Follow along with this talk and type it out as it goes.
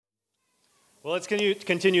Well, let's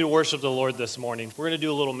continue to worship the Lord this morning. We're going to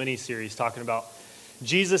do a little mini-series talking about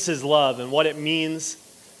Jesus' love and what it means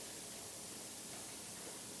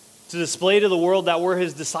to display to the world that we're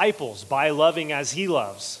his disciples by loving as he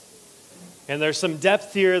loves. And there's some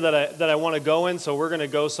depth here that I want to go in, so we're going to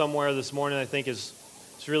go somewhere this morning I think it's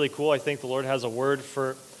really cool. I think the Lord has a word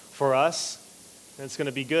for us, and it's going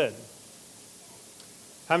to be good.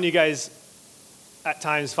 How many of you guys at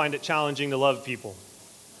times find it challenging to love people?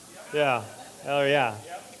 Yeah. Oh, yeah.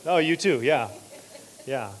 Oh, you too. Yeah.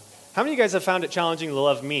 Yeah. How many of you guys have found it challenging to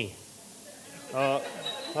love me?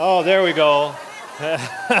 Oh, there we go.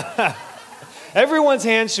 Everyone's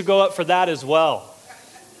hands should go up for that as well.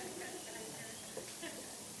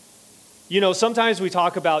 You know, sometimes we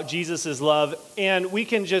talk about Jesus' love, and we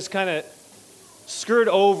can just kind of skirt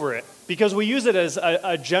over it because we use it as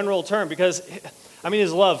a general term because,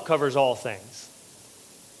 his love covers all things.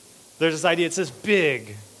 There's this idea, it's this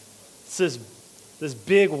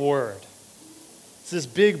big word. It's this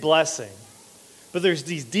big blessing. But there's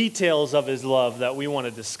these details of his love that we want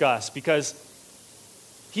to discuss because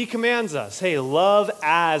he commands us, hey, love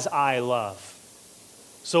as I love.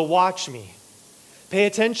 So watch me. Pay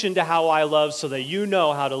attention to how I love so that you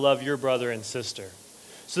know how to love your brother and sister.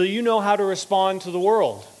 So that you know how to respond to the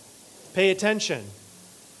world. Pay attention.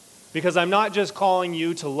 Because I'm not just calling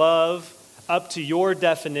you to love up to your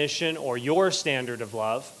definition or your standard of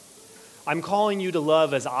love. I'm calling you to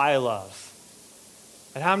love as I love.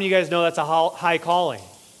 And how many of you guys know that's a high calling?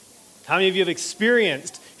 How many of you have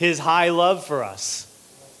experienced his high love for us?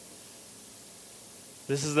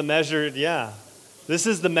 This is the measure, This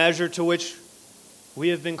is the measure to which we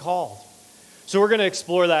have been called. So we're going to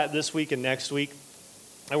explore that this week and next week.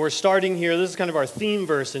 And we're starting here. This is kind of our theme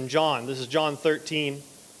verse in John. This is John 13,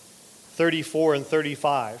 34 and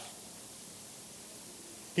 35.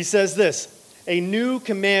 He says this, "A new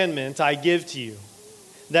commandment I give to you,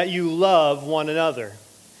 that you love one another.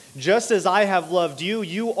 Just as I have loved you,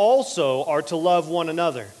 you also are to love one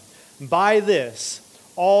another. By this,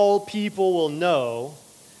 all people will know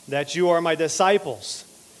that you are my disciples,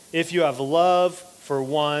 if you have love for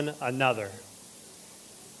one another."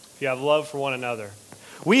 If you have love for one another.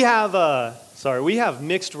 We have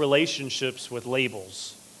mixed relationships with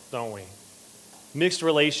labels, don't we? Mixed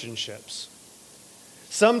relationships.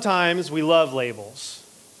 Sometimes we love labels.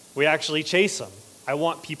 We actually chase them. I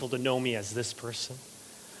want people to know me as this person.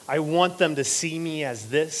 I want them to see me as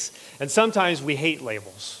this. And sometimes we hate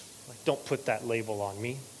labels. Like, don't put that label on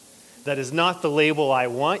me. That is not the label I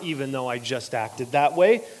want, even though I just acted that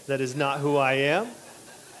way. That is not who I am.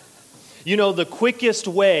 You know, the quickest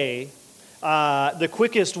way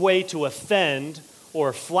to offend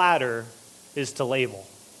or flatter is to label,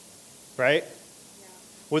 right?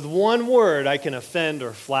 With one word, I can offend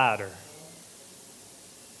or flatter.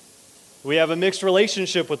 We have a mixed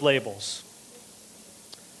relationship with labels.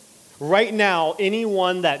 Right now,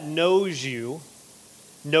 anyone that knows you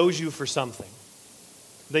for something.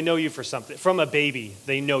 They know you for something. From a baby,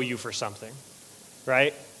 they know you for something,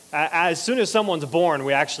 right? As soon as someone's born,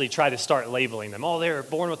 we actually try to start labeling them. Oh, they were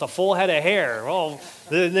born with a full head of hair. Oh,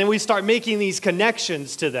 then we start making these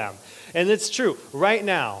connections to them. And it's true. Right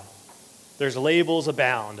now, there's labels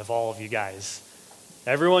abound of all of you guys.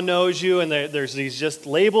 Everyone knows you, and there's these just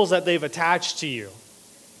labels that they've attached to you.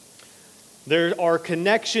 There are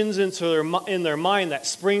connections in their mind that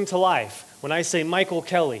spring to life. When I say Michael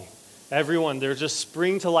Kelly, everyone, they're just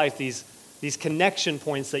spring to life, these connection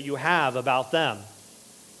points that you have about them.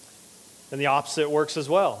 And the opposite works as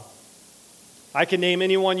well. I can name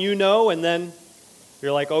anyone you know, and then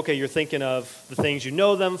you're like, okay, you're thinking of the things you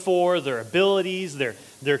know them for, their abilities,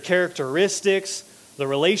 their characteristics, the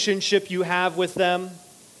relationship you have with them.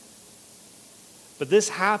 But this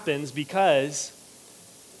happens because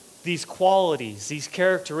these qualities, these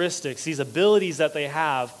characteristics, these abilities that they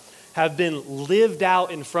have been lived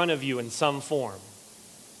out in front of you in some form.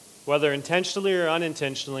 Whether intentionally or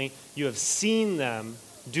unintentionally, you have seen them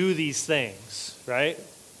do these things, right?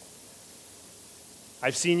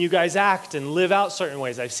 I've seen you guys act and live out certain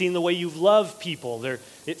ways. I've seen the way you've loved people.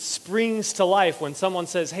 It springs to life when someone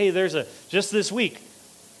says, hey, just this week,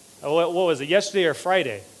 what was it, yesterday or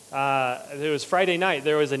Friday? It was Friday night,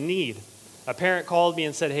 there was a need. A parent called me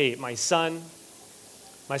and said, hey, my son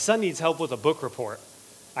needs help with a book report.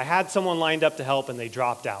 I had someone lined up to help and they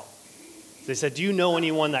dropped out. They said, do you know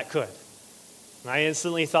anyone that could? And I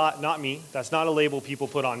instantly thought, not me. That's not a label people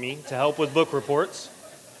put on me to help with book reports.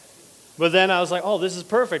 But then I was like, oh, this is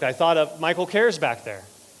perfect. I thought of Michael Cares back there.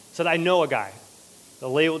 Said, I know a guy. The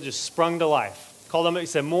label just sprung to life. Called him, he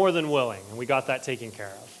said, more than willing. And we got that taken care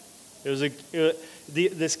of. It was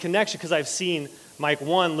this connection because I've seen Mike,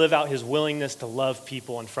 one, live out his willingness to love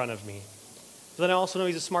people in front of me. But then I also know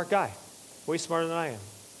he's a smart guy, way smarter than I am.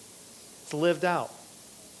 It's lived out.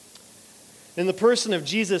 And the person of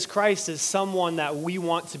Jesus Christ is someone that we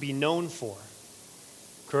want to be known for.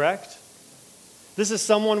 Correct? This is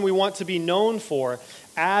someone we want to be known for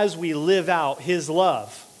as we live out his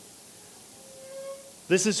love.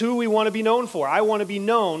 This is who we want to be known for. I want to be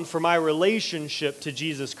known for my relationship to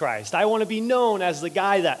Jesus Christ. I want to be known as the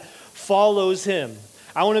guy that follows him.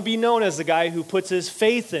 I want to be known as the guy who puts his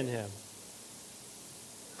faith in him,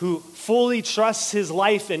 who fully trusts his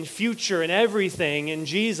life and future and everything in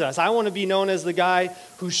Jesus. I want to be known as the guy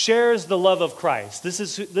who shares the love of Christ. This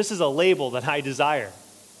is a label that I desire.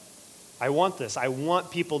 I want this. I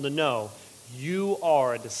want people to know you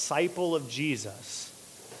are a disciple of Jesus.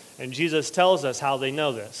 And Jesus tells us how they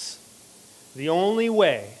know this. The only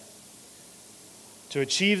way to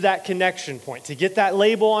achieve that connection point, to get that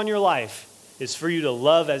label on your life, is for you to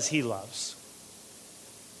love as he loves.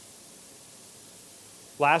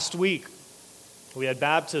 Last week, we had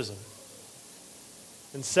baptism.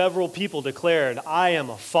 And several people declared, I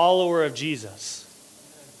am a follower of Jesus.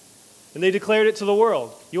 And they declared it to the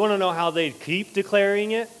world. You want to know how they keep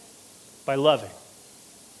declaring it? By loving.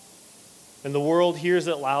 And the world hears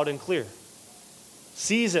it loud and clear.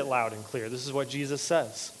 Sees it loud and clear. This is what Jesus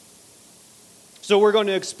says. So we're going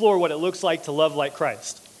to explore what it looks like to love like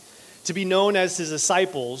Christ. To be known as his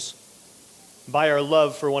disciples by our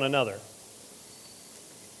love for one another.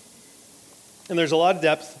 And there's a lot of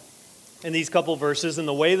depth in these couple verses. And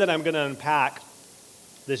the way that I'm going to unpack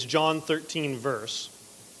this John 13 verse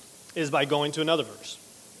is by going to another verse.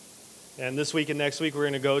 And this week and next week, we're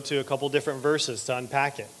going to go to a couple different verses to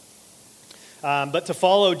unpack it. But to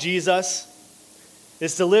follow Jesus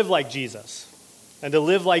is to live like Jesus. And to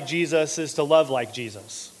live like Jesus is to love like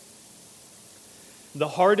Jesus. The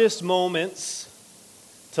hardest moments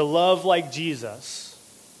to love like Jesus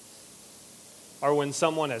are when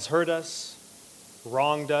someone has hurt us,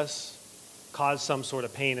 wronged us, caused some sort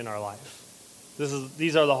of pain in our life.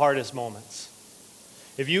 These are the hardest moments.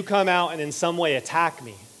 If you come out and in some way attack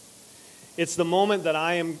me, it's the moment that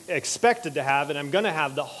I am expected to have and I'm going to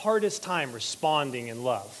have the hardest time responding in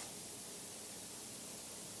love.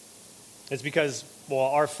 It's because, well,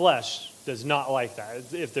 our flesh does not like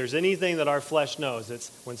that. If there's anything that our flesh knows, it's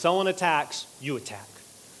when someone attacks, you attack.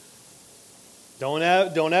 Don't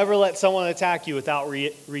ever let someone attack you without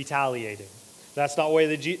retaliating. That's not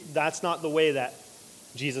the way that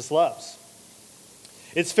Jesus loves.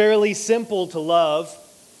 It's fairly simple to love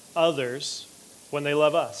others when they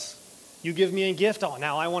love us. You give me a gift, oh,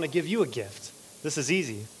 now I want to give you a gift. This is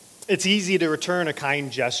easy. It's easy to return a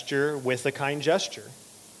kind gesture with a kind gesture.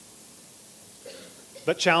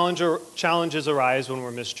 But challenges arise when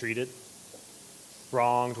we're mistreated,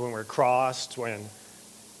 wronged, when we're crossed,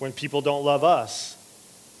 when people don't love us.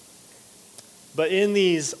 But in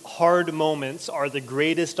these hard moments are the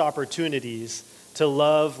greatest opportunities to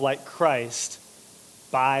love like Christ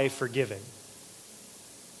by forgiving.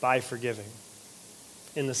 By forgiving.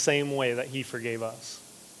 In the same way that he forgave us.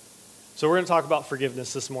 So we're going to talk about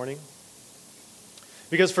forgiveness this morning.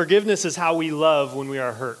 Because forgiveness is how we love when we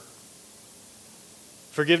are hurt.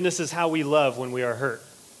 Forgiveness is how we love when we are hurt.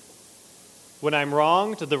 When I'm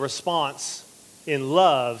wronged, the response in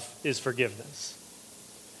love is forgiveness.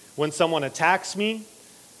 When someone attacks me,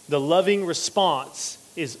 the loving response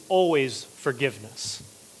is always forgiveness.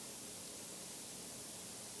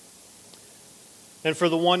 And for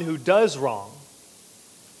the one who does wrong,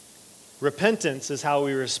 repentance is how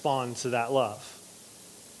we respond to that love.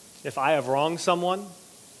 If I have wronged someone,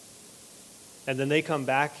 and then they come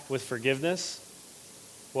back with forgiveness,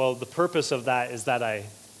 well, the purpose of that is that I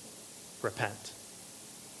repent.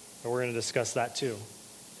 And we're going to discuss that too.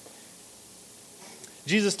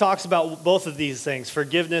 Jesus talks about both of these things,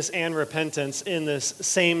 forgiveness and repentance, in this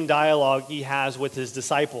same dialogue he has with his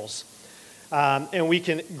disciples. And we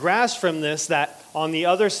can grasp from this that on the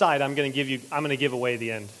other side, I'm going to give away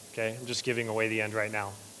the end. Okay, I'm just giving away the end right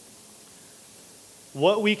now.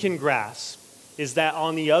 What we can grasp is that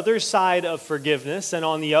on the other side of forgiveness and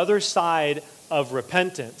on the other side of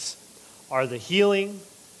repentance are the healing,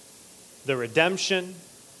 the redemption,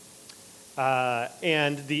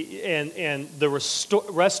 and the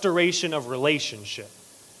restoration of relationship.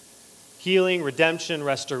 Healing, redemption,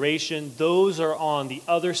 restoration, those are on the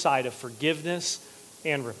other side of forgiveness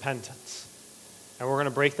and repentance. And we're going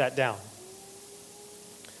to break that down.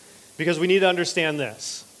 Because we need to understand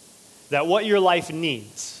this, that what your life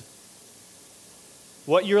needs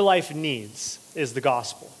is the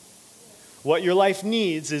gospel. What your life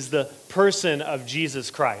needs is the person of Jesus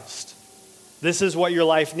Christ. This is what your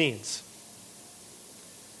life needs.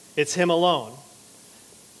 It's him alone.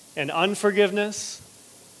 And unforgiveness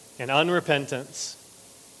and unrepentance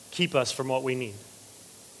keep us from what we need.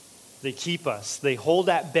 They keep us. They hold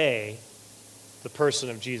at bay the person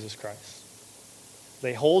of Jesus Christ.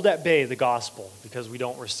 They hold at bay the gospel because we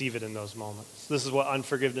don't receive it in those moments. This is what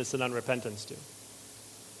unforgiveness and unrepentance do.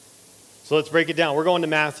 So let's break it down. We're going to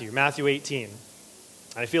Matthew 18.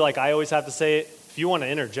 I feel like I always have to say it. If you want to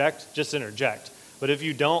interject, just interject. But if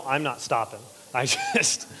you don't, I'm not stopping. I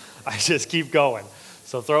just keep going.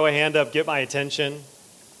 So throw a hand up, get my attention.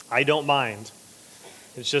 I don't mind.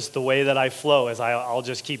 It's just the way that I flow is I'll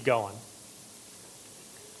just keep going.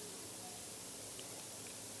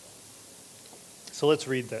 So let's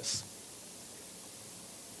read this.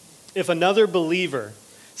 If another believer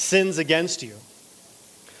sins against you,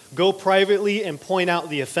 go privately and point out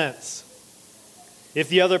the offense. If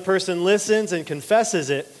the other person listens and confesses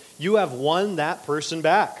it, you have won that person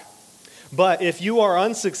back. But if you are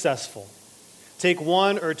unsuccessful, take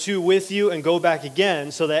one or two with you and go back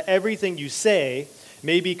again so that everything you say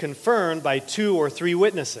may be confirmed by 2 or 3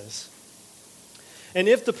 witnesses. And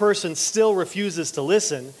if the person still refuses to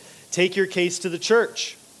listen, take your case to the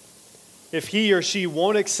church. If he or she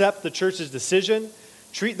won't accept the church's decision,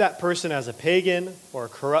 treat that person as a pagan or a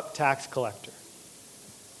corrupt tax collector.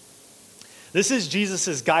 This is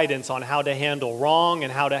Jesus' guidance on how to handle wrong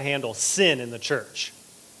and how to handle sin in the church.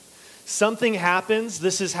 Something happens,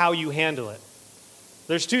 this is how you handle it.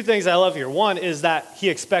 There's 2 things I love here. One is that he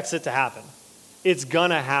expects it to happen. It's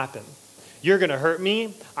gonna happen. You're gonna hurt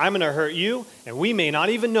me, I'm gonna hurt you, and we may not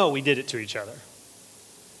even know we did it to each other.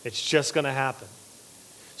 It's just gonna happen.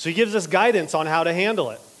 So he gives us guidance on how to handle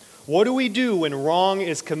it. What do we do when wrong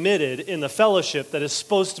is committed in the fellowship that is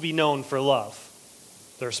supposed to be known for love?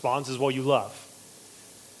 The response is, well, you love.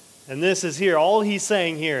 And this is here, all he's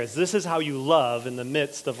saying here is this is how you love in the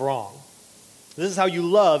midst of wrong. This is how you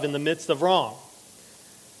love in the midst of wrong.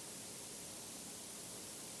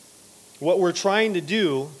 What we're trying to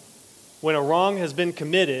do when a wrong has been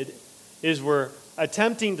committed is we're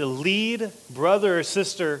attempting to lead brother or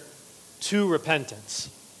sister to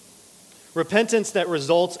repentance. Repentance that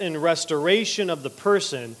results in restoration of the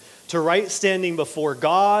person to right standing before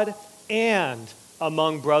God and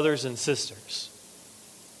among brothers and sisters.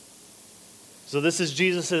 So this is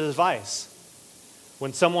Jesus' advice.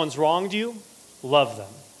 When someone's wronged you, love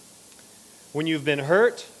them. When you've been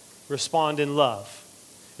hurt, respond in love.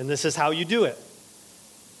 And this is how you do it.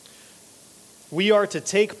 We are to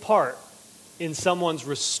take part in someone's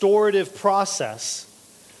restorative process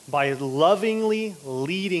by lovingly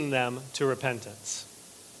leading them to repentance.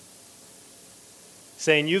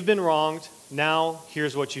 Saying, you've been wronged, now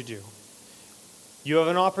here's what you do. You have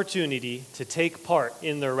an opportunity to take part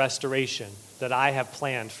in their restoration that I have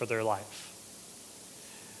planned for their life.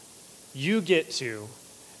 You get to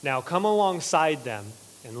now come alongside them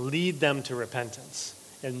and lead them to repentance.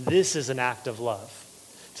 And this is an act of love.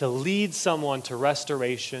 To lead someone to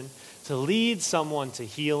restoration, to lead someone to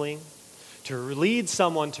healing, to lead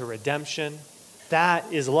someone to redemption.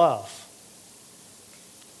 That is love.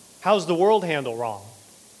 How's the world handle wrong?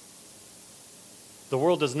 The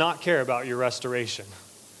world does not care about your restoration.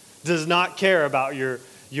 Does not care about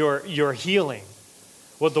your healing.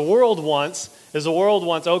 What the world wants is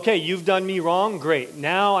okay, you've done me wrong, great.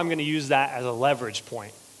 Now I'm going to use that as a leverage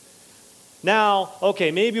point. Now, okay,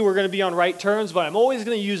 maybe we're going to be on right terms, but I'm always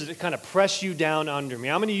going to use it to kind of press you down under me.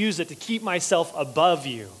 I'm going to use it to keep myself above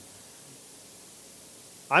you.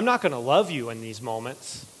 I'm not going to love you in these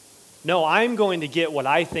moments. No, I'm going to get what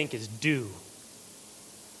I think is due.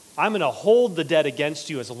 I'm going to hold the debt against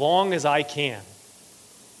you as long as I can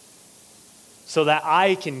so that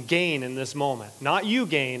I can gain in this moment. Not you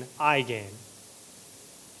gain, I gain.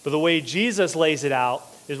 But the way Jesus lays it out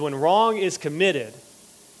is when wrong is committed,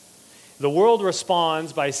 the world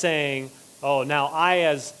responds by saying, oh, now I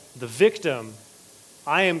as the victim,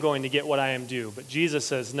 I am going to get what I am due. But Jesus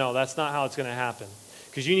says, no, that's not how it's going to happen.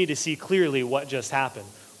 Because you need to see clearly what just happened.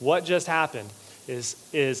 What just happened is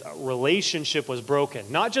a relationship was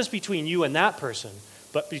broken. Not just between you and that person,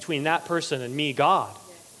 but between that person and me, God.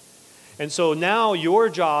 And so now your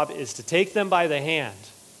job is to take them by the hand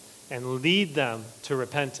and lead them to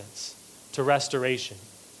repentance, to restoration.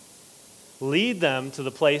 Lead them to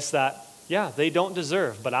the place that, they don't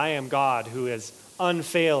deserve, but I am God who is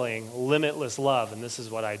unfailing, limitless love, and this is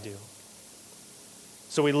what I do.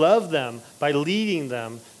 So we love them by leading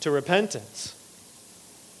them to repentance.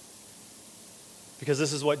 Because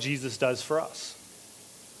this is what Jesus does for us.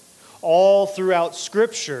 All throughout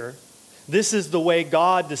Scripture, this is the way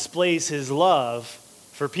God displays his love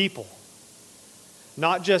for people.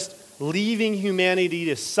 Not just leaving humanity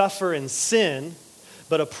to suffer in sin,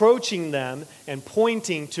 but approaching them and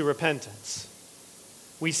pointing to repentance.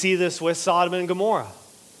 We see this with Sodom and Gomorrah.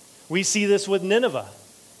 We see this with Nineveh.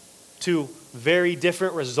 Two very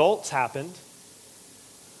different results happened,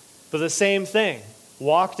 but the same thing.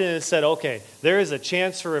 Walked in and said, okay, there is a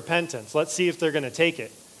chance for repentance. Let's see if they're going to take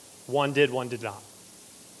it. One did not.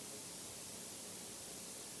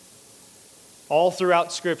 All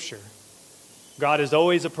throughout Scripture, God is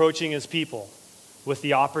always approaching his people with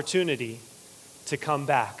the opportunity to come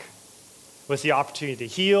back, with the opportunity to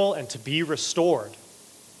heal and to be restored.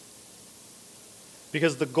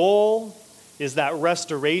 Because the goal is that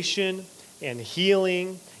restoration and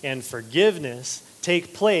healing and forgiveness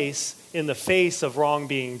take place in the face of wrong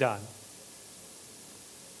being done.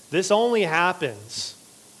 This only happens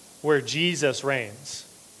where Jesus reigns.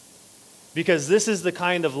 Because this is the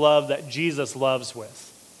kind of love that Jesus loves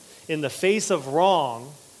with. In the face of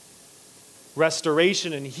wrong,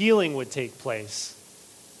 restoration and healing would take place.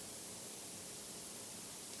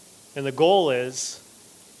 And the goal is,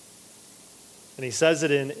 and he says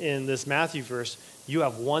it in this Matthew verse, you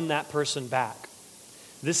have won that person back.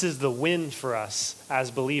 This is the win for us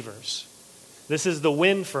as believers. This is the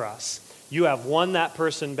win for us. You have won that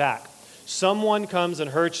person back. Someone comes and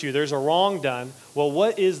hurts you. There's a wrong done. Well,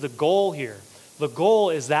 what is the goal here? The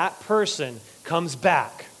goal is that person comes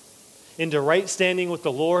back into right standing with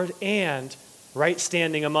the Lord and right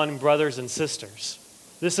standing among brothers and sisters.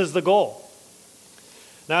 This is the goal.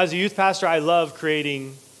 Now, as a youth pastor, I love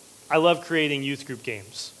creating youth group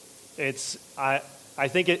games. I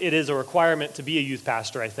think it is a requirement to be a youth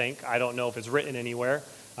pastor, I think. I don't know if it's written anywhere,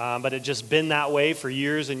 but it's just been that way for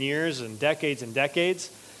years and years and decades and decades.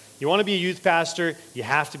 You want to be a youth pastor, you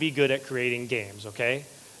have to be good at creating games, okay?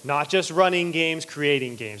 Not just running games,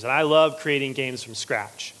 creating games. And I love creating games from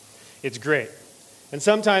scratch. It's great. And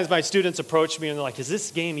sometimes my students approach me and they're like, is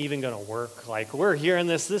this game even going to work? Like, we're hearing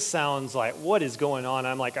this sounds like, what is going on?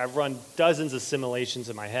 I'm like, I've run dozens of simulations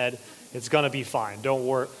in my head. It's going to be fine. Don't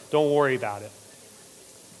worry about it.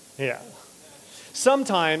 Yeah.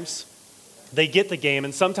 Sometimes they get the game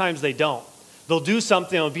and sometimes they don't. They'll do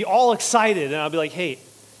something and be all excited and I'll be like, hey,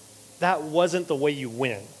 that wasn't the way you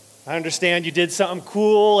win. I understand you did something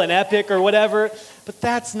cool and epic or whatever, but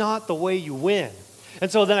that's not the way you win. And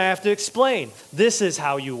so then I have to explain, this is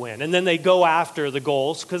how you win. And then they go after the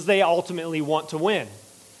goals because they ultimately want to win.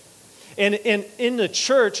 And in the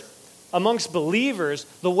church, amongst believers,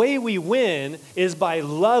 the way we win is by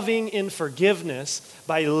loving in forgiveness,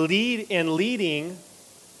 by leading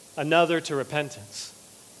another to repentance.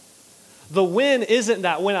 The win isn't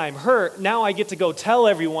that when I'm hurt, now I get to go tell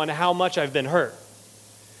everyone how much I've been hurt.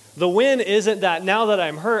 The win isn't that now that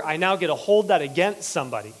I'm hurt, I now get to hold that against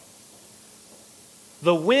somebody.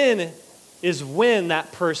 The win is when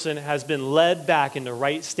that person has been led back into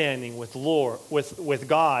right standing with Lord, with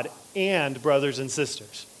God and brothers and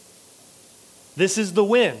sisters. This is the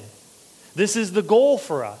win. This is the goal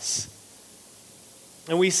for us.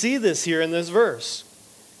 And we see this here in this verse.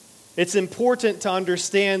 It's important to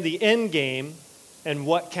understand the end game and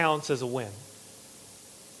what counts as a win.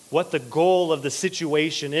 What the goal of the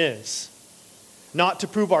situation is. Not to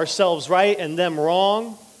prove ourselves right and them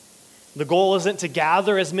wrong. The goal isn't to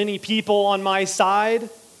gather as many people on my side.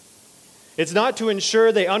 It's not to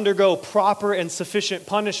ensure they undergo proper and sufficient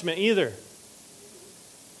punishment either.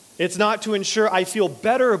 It's not to ensure I feel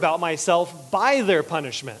better about myself by their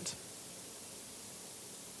punishment.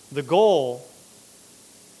 The goal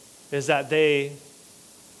is that they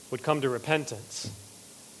would come to repentance.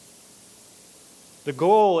 The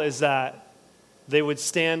goal is that they would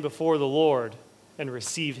stand before the Lord and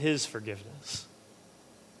receive His forgiveness.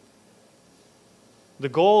 The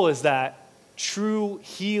goal is that true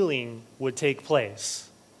healing would take place.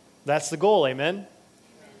 That's the goal, amen?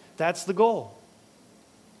 That's the goal.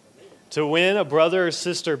 To win a brother or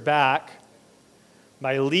sister back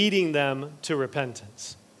by leading them to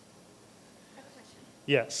repentance.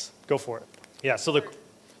 Yes, go for it. Yeah, so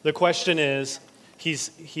the question is,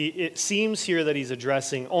 it seems here that he's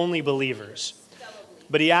addressing only believers.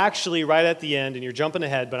 But he actually, right at the end, and you're jumping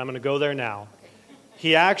ahead, but I'm going to go there now.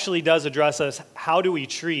 He actually does address us, how do we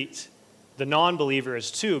treat the non-believers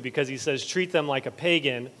too? Because he says, treat them like a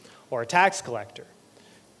pagan or a tax collector.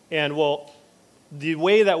 And well, the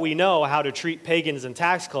way that we know how to treat pagans and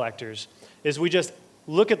tax collectors is we just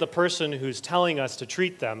look at the person who's telling us to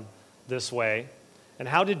treat them this way. And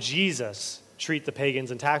how did Jesus treat the pagans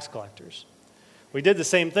and tax collectors? We did the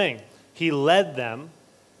same thing. He led them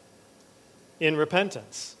in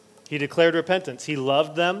repentance. He declared repentance. He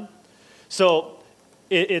loved them. So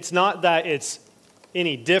it's not that it's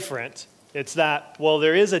any different. It's that, well,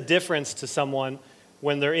 there is a difference to someone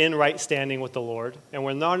when they're in right standing with the Lord and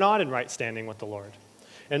when they're not in right standing with the Lord.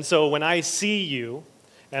 And so when I see you,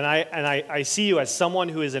 and I see you as someone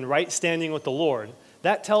who is in right standing with the Lord,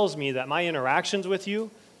 that tells me that my interactions with you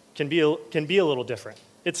can be a little different.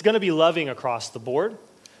 It's going to be loving across the board,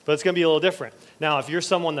 but it's going to be a little different. Now, if you're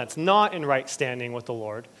someone that's not in right standing with the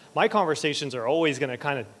Lord, my conversations are always going to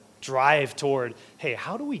kind of drive toward, hey,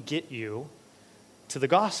 how do we get you to the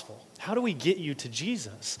gospel? How do we get you to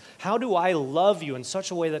Jesus? How do I love you in such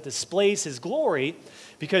a way that displays his glory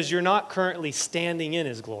because you're not currently standing in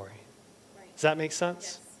his glory? Right. Does that make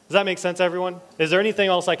sense? Yes. Does that make sense, everyone? Is there anything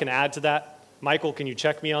else I can add to that? Michael, can you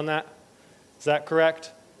check me on that? Is that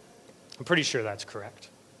correct? I'm pretty sure that's correct.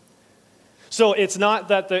 So it's not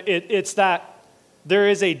that it's that there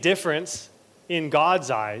is a difference in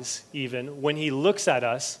God's eyes, even when he looks at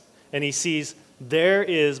us and he sees, there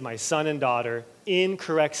is my son and daughter in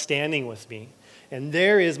correct standing with me, and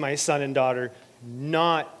there is my son and daughter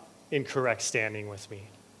not in correct standing with me.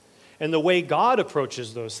 And the way God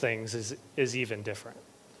approaches those things is even different.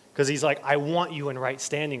 Because he's like, I want you in right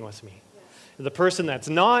standing with me. Yes. The person that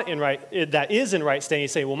is in right standing, you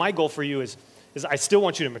say, well, my goal for you is I still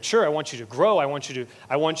want you to mature. I want you to grow. I want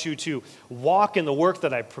you to walk in the work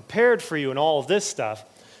that I prepared for you and all of this stuff.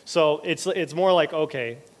 So it's more like,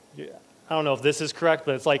 okay, I don't know if this is correct,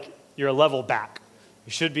 but it's like you're a level back.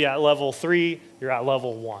 You should be at level 3, you're at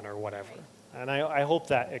level 1 or whatever. And I hope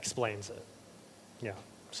that explains it. Yeah,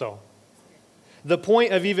 so the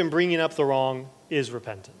point of even bringing up the wrong is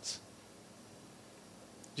repentance.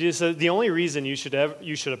 Jesus said the only reason you should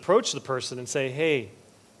approach the person and say, hey,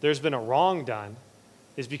 there's been a wrong done,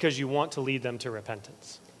 is because you want to lead them to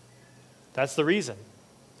repentance. That's the reason.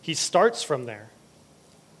 He starts from there.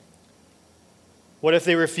 What if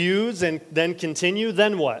they refuse and then continue?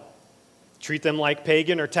 Then what? Treat them like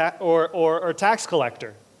pagan or tax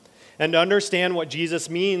collector. And to understand what Jesus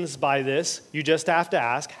means by this, you just have to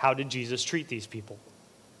ask, how did Jesus treat these people?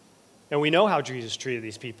 And we know how Jesus treated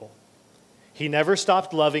these people. He never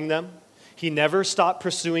stopped loving them. He never stopped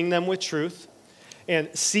pursuing them with truth and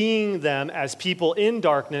seeing them as people in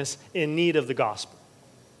darkness in need of the gospel.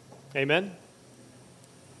 Amen?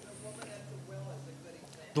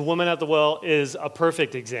 The woman at the well is a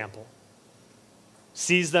perfect example.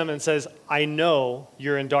 Sees them and says, I know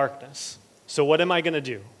you're in darkness. So what am I going to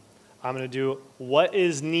do? I'm going to do what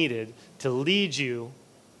is needed to lead you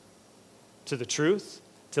to the truth,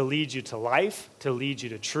 to lead you to life, to lead you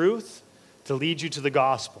to truth, to lead you to the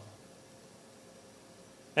gospel.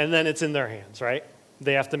 And then it's in their hands, right?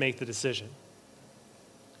 They have to make the decision.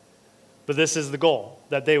 But this is the goal,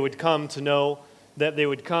 that they would come to know, that they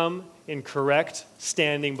would come in correct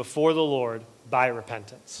standing before the Lord by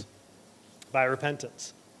repentance. By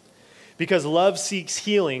repentance. Because love seeks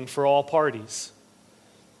healing for all parties.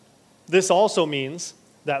 This also means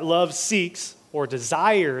that love seeks or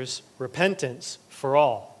desires repentance for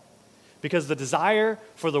all. Because the desire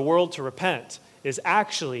for the world to repent is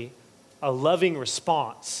actually a loving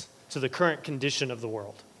response to the current condition of the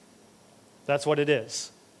world. That's what it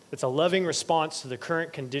is. It's a loving response to the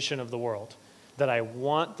current condition of the world, that I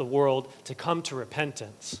want the world to come to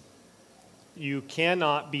repentance. You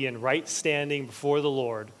cannot be in right standing before the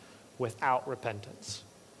Lord without repentance.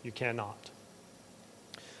 You cannot.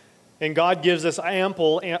 And God gives us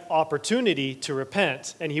ample opportunity to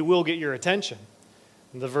repent, and he will get your attention.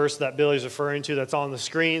 The verse that Billy's referring to that's on the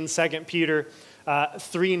screen, 2 Peter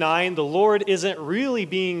 3:9, the Lord isn't really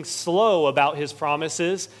being slow about his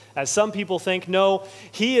promises, as some people think. No,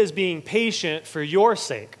 he is being patient for your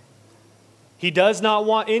sake. He does not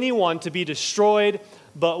want anyone to be destroyed,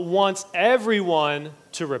 but wants everyone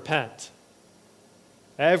to repent.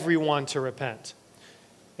 Everyone to repent.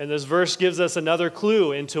 And this verse gives us another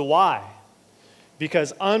clue into why.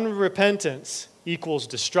 Because unrepentance equals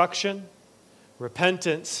destruction.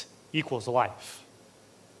 Repentance equals life.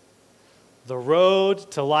 The road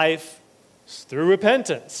to life is through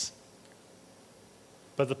repentance.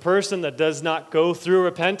 But the person that does not go through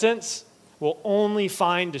repentance will only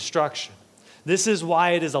find destruction. This is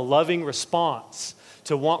why it is a loving response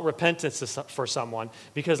to want repentance for someone,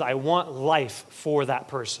 because I want life for that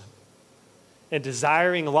person. And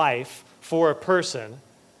desiring life for a person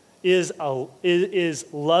is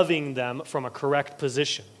loving them from a correct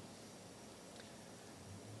position.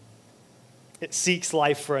 It seeks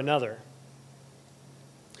life for another.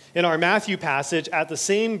 In our Matthew passage, at the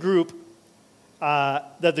same group,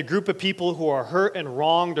 that the group of people who are hurt and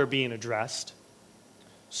wronged are being addressed,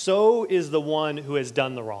 so is the one who has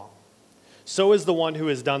done the wrong. So is the one who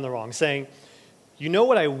has done the wrong, saying, you know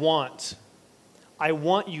what I want? I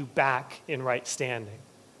want you back in right standing.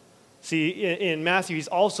 See, in Matthew, he's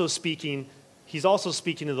also speaking he's also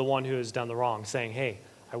speaking to the one who has done the wrong, saying, hey,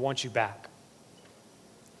 I want you back.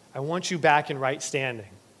 I want you back in right standing.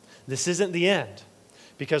 This isn't the end,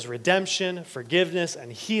 because redemption, forgiveness,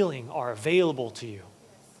 and healing are available to you.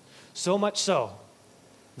 So much so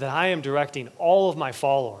that I am directing all of my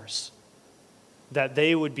followers that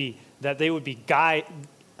they would be guides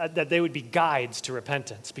to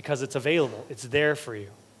repentance, because it's available. It's there for you.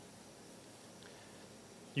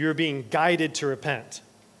 You're being guided to repent.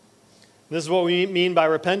 This is what we mean by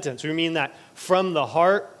repentance. We mean that from the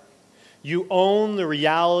heart, you own the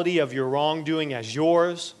reality of your wrongdoing as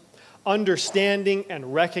yours, understanding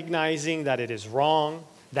and recognizing that it is wrong,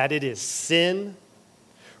 that it is sin,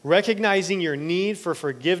 recognizing your need for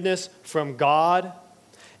forgiveness from God,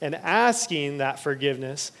 and asking that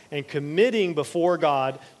forgiveness and committing before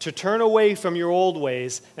God to turn away from your old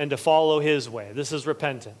ways and to follow His way. This is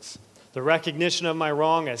repentance. The recognition of my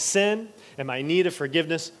wrong as sin and my need of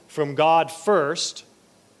forgiveness from God first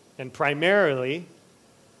and primarily,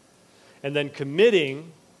 and then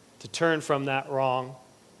committing to turn from that wrong,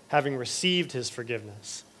 having received His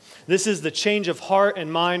forgiveness. This is the change of heart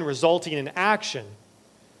and mind resulting in action,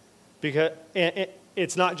 because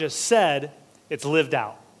it's not just said, it's lived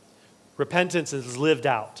out. Repentance is lived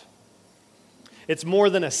out. It's more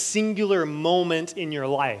than a singular moment in your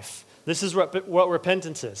life. This is what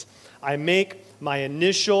repentance is. I make my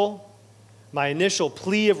initial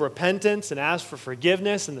plea of repentance and ask for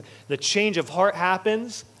forgiveness, and the change of heart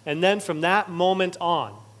happens. And then from that moment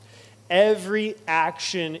on, every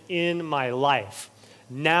action in my life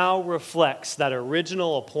now reflects that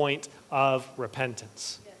original point of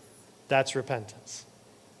repentance. Yes. That's repentance.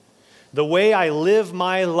 The way I live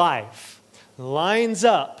my life lines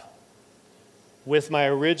up with my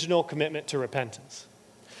original commitment to repentance.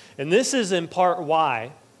 And this is in part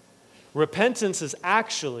why repentance is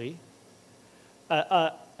actually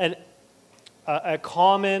a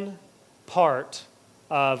common part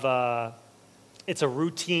of, it's a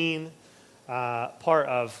routine part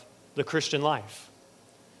of the Christian life.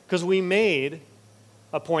 Because we made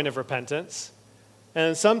a point of repentance,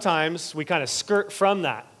 and sometimes we kind of skirt from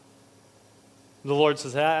that. The Lord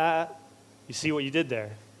says, you see what you did there?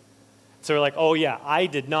 So we're like, oh yeah, I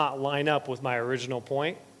did not line up with my original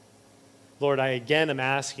point. Lord, I again am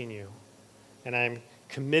asking you, and I'm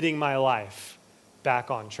committing my life back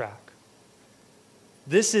on track.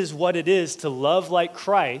 This is what it is to love like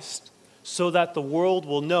Christ, so that the world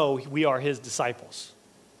will know we are His disciples.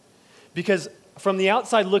 Because from the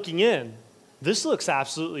outside looking in, this looks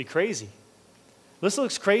absolutely crazy. This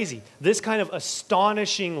looks crazy. This kind of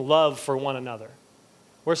astonishing love for one another.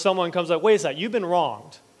 Where someone comes up, wait a second, you've been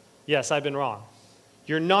wronged. Yes, I've been wronged.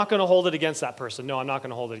 You're not going to hold it against that person. No, I'm not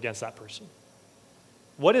going to hold it against that person.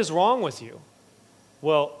 What is wrong with you?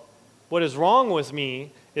 Well, what is wrong with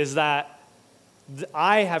me is that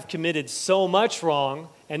I have committed so much wrong,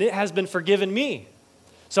 and it has been forgiven me.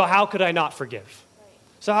 So how could I not forgive?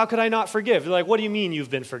 So how could I not forgive? You're like, what do you mean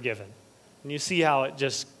you've been forgiven? And you see how it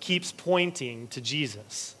just keeps pointing to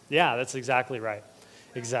Jesus. Yeah, that's exactly right.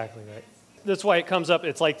 Exactly right. That's why it comes up,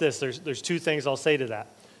 it's like this. There's two things I'll say to that.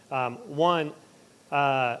 One,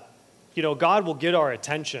 God will get our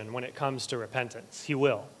attention when it comes to repentance. He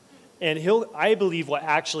will. And I believe what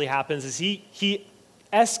actually happens is he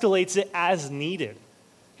escalates it as needed.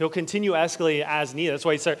 He'll continue escalating as needed. That's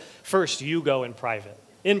why he said, first you go in private.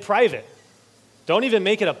 In private. Don't even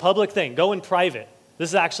make it a public thing. Go in private. This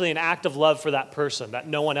is actually an act of love for that person, that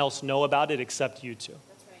no one else know about it except you two.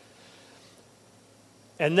 That's right.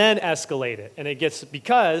 And then escalate it. And it gets,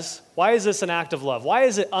 because, why is this an act of love? Why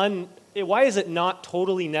is it not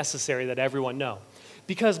totally necessary that everyone know?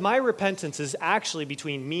 Because my repentance is actually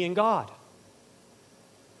between me and God.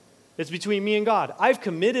 It's between me and God. I've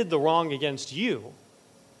committed the wrong against you,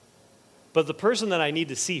 but the person that I need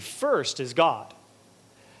to see first is God.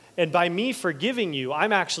 And by me forgiving you,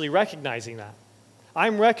 I'm actually recognizing that.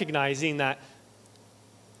 I'm recognizing that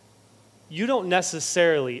you don't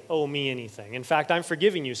necessarily owe me anything. In fact, I'm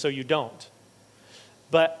forgiving you so you don't.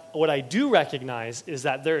 But what I do recognize is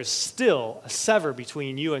that there is still a sever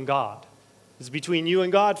between you and God. It's between you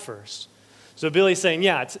and God first. So Billy's saying,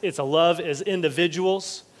 yeah, it's a love as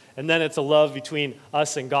individuals, and then it's a love between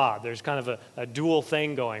us and God. There's kind of a dual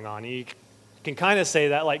thing going on. You can kind of say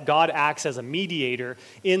that like God acts as a mediator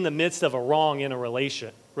in the midst of a wrong in a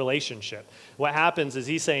relationship. What happens is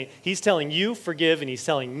he's telling you forgive, and he's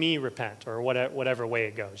telling me repent, or whatever way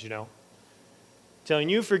it goes, Telling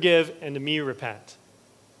you forgive and to me repent.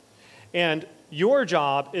 And your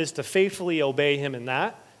job is to faithfully obey him in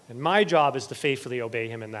that, and my job is to faithfully obey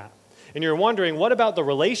him in that. And you're wondering, what about the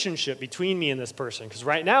relationship between me and this person? Because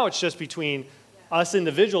right now it's just between us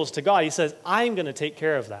individuals to God, he says, I'm going to take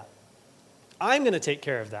care of that. I'm going to take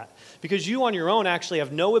care of that. Because you on your own actually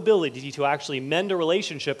have no ability to actually mend a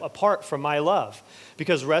relationship apart from my love.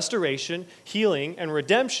 Because restoration, healing, and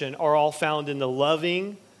redemption are all found in the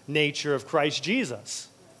loving nature of Christ Jesus.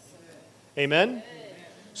 Amen?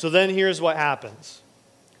 So then here's what happens.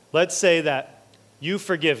 Let's say that you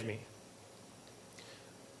forgive me.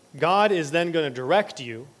 God is then going to direct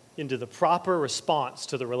you into the proper response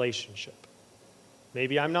to the relationship.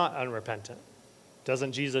 Maybe I'm not unrepentant.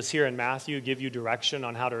 Doesn't Jesus here in Matthew give you direction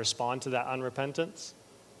on how to respond to that unrepentance?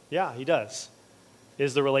 Yeah, he does.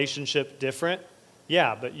 Is the relationship different?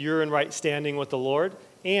 Yeah, but you're in right standing with the Lord,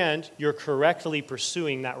 and you're correctly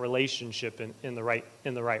pursuing that relationship in the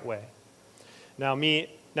right way. Now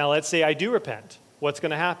let's say I do repent. What's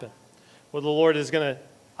going to happen? Well, the Lord is going to,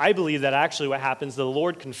 I believe that actually what happens, the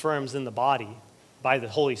Lord confirms in the body by the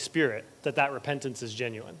Holy Spirit that repentance is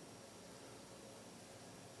genuine.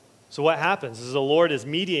 So what happens is the Lord is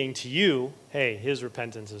mediating to you, hey, his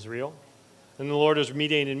repentance is real. And the Lord is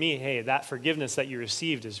mediating to me, hey, that forgiveness that you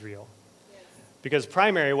received is real. Yes. Because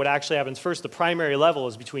what actually happens first, the primary level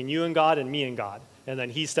is between you and God and me and God. And then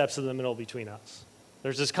he steps in the middle between us.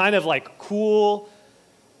 There's this kind of cool,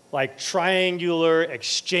 triangular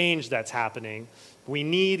exchange that's happening. We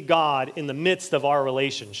need God in the midst of our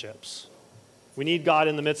relationships. We need God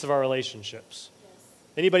in the midst of our relationships. Yes.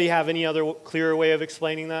 Anybody have any other clearer way of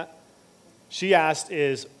explaining that? She asked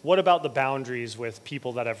what about the boundaries with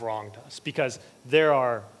people that have wronged us? Because there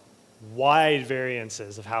are wide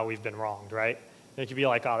variances of how we've been wronged, right? And it could be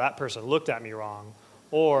like, oh, that person looked at me wrong.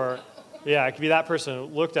 Or, yeah, it could be that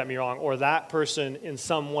person looked at me wrong. Or that person in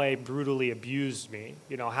some way brutally abused me.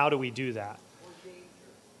 How do we do that?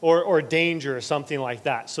 Or danger or something like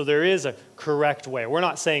that. So there is a correct way. We're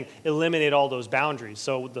not saying eliminate all those boundaries.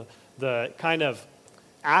 So the kind of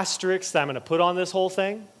asterisk that I'm going to put on this whole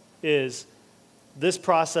thing is this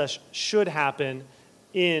process should happen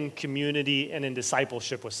in community and in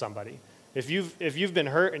discipleship with somebody. If you've been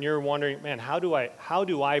hurt and you're wondering, man, how do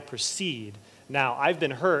I proceed? Now, I've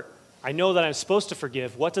been hurt. I know that I'm supposed to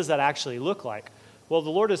forgive. What does that actually look like? Well, the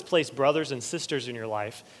Lord has placed brothers and sisters in your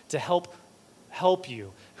life to help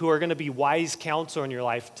you, who are going to be wise counsel in your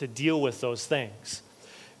life to deal with those things.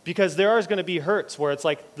 Because there are going to be hurts where it's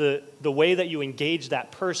like the way that you engage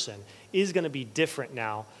that person is going to be different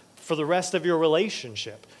now for the rest of your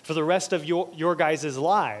relationship, for the rest of your guys'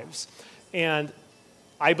 lives. And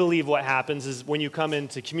I believe what happens is when you come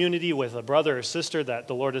into community with a brother or sister that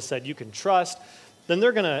the Lord has said you can trust, then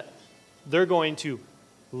they're going to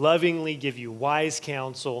lovingly give you wise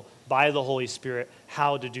counsel by the Holy Spirit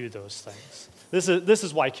how to do those things. This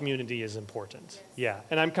is why community is important. Yeah,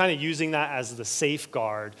 and I'm kind of using that as the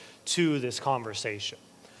safeguard to this conversation.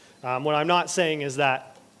 What I'm not saying is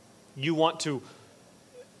that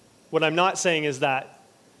What I'm not saying is that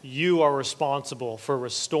you are responsible for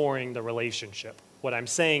restoring the relationship. What I'm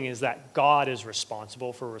saying is that God is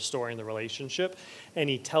responsible for restoring the relationship, and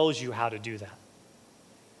he tells you how to do that.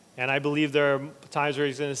 And I believe there are times where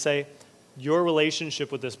he's going to say, your relationship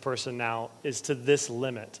with this person now is to this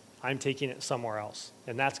limit. I'm taking it somewhere else.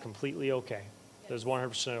 And that's completely okay. That's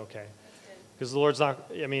 100% okay. Because the Lord's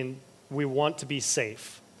we want to be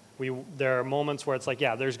safe. There are moments where it's like,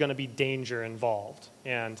 yeah, there's going to be danger involved.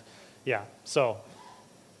 And yeah, so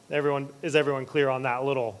is everyone clear on that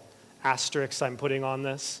little asterisk I'm putting on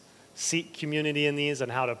this? Seek community in these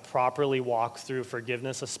and how to properly walk through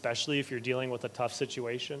forgiveness, especially if you're dealing with a tough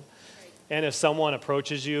situation. Right. And if someone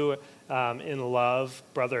approaches you in love,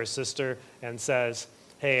 brother or sister, and says,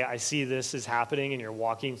 hey, I see this is happening and you're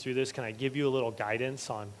walking through this, can I give you a little guidance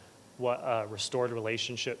on what a restored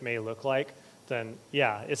relationship may look like? Then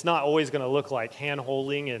yeah, it's not always going to look like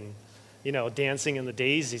hand-holding and dancing in the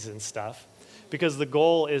daisies and stuff, because the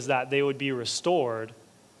goal is that they would be restored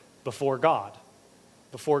before God.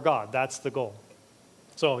 Before God, that's the goal.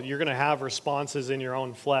 So you're going to have responses in your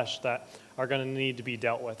own flesh that are going to need to be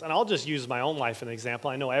dealt with. And I'll just use my own life as an example.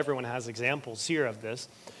 I know everyone has examples here of this.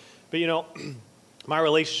 But my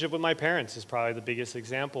relationship with my parents is probably the biggest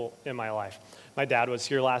example in my life. My dad was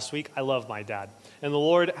here last week. I love my dad. And the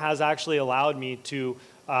Lord has actually allowed me to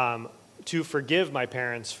forgive my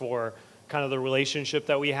parents for kind of the relationship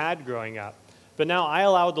that we had growing up. But now I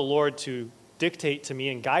allowed the Lord to dictate to me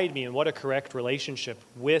and guide me in what a correct relationship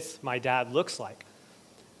with my dad looks like.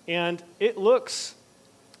 And it looks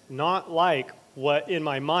not like what in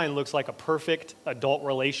my mind looks like a perfect adult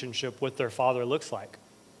relationship with their father looks like.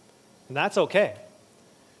 And that's okay.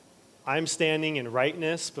 I'm standing in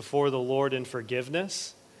rightness before the Lord in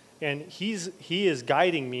forgiveness, and he is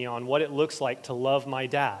guiding me on what it looks like to love my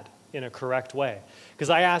dad. in a correct way. Because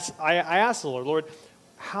I asked the Lord,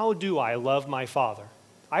 how do I love my father?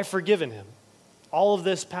 I've forgiven him. All of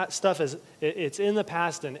this stuff it's in the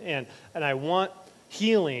past, and I want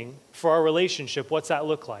healing for our relationship. What's that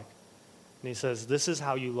look like? And he says, this is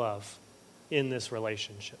how you love in this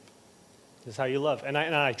relationship. This is how you love. And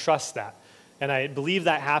I trust that. And I believe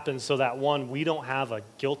that happens so that, one, we don't have a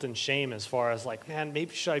guilt and shame as far as like, man,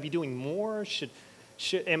 maybe should I be doing more?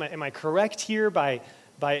 Am I correct here by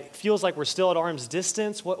feels like we're still at arm's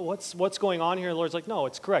distance? What's going on here? The Lord's like, no,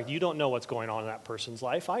 it's correct. You don't know what's going on in that person's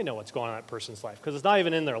life. I know what's going on in that person's life because it's not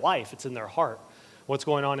even in their life. It's in their heart. What's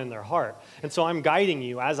going on in their heart. And so I'm guiding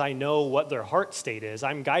you as I know what their heart state is.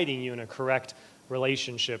 I'm guiding you in a correct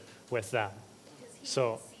relationship with them.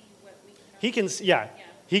 So he can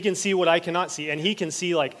see what I cannot see. And he can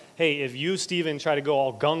see like, hey, if you, Stephen, try to go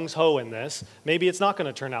all gung-ho in this, maybe it's not going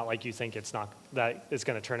to turn out like you think it's going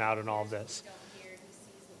to turn out in all of this.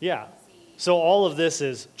 Yeah. So all of this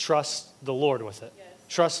is trust the Lord with it.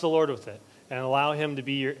 Trust the Lord with it and allow him to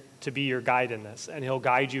be your guide in this, and he'll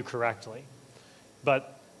guide you correctly.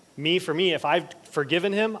 But for me, if I've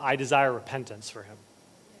forgiven him, I desire repentance for him.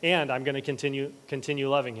 And I'm going to continue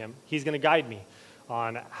loving him. He's going to guide me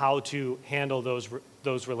on how to handle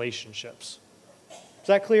those relationships. Is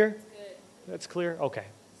that clear? Good. That's clear? Okay.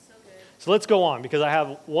 So good. So let's go on because I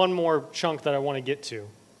have one more chunk that I want to get to.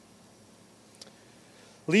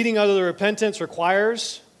 Leading others to repentance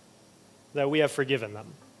requires that we have forgiven them.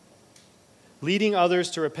 Leading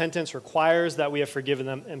others to repentance requires that we have forgiven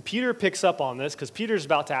them. And Peter picks up on this because Peter's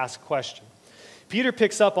about to ask a question. Peter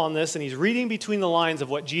picks up on this and he's reading between the lines of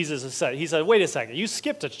what Jesus has said. He said, wait a second, you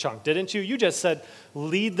skipped a chunk, didn't you? You just said,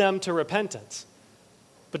 lead them to repentance.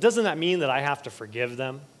 But doesn't that mean that I have to forgive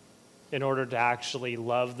them in order to actually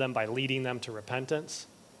love them by leading them to repentance?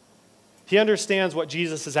 He understands what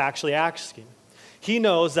Jesus is actually asking. He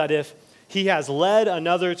knows that if he has led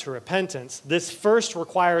another to repentance, this first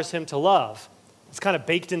requires him to love. It's kind of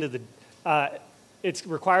baked into it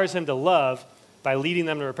requires him to love by leading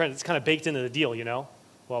them to repentance. It's kind of baked into the deal, you know?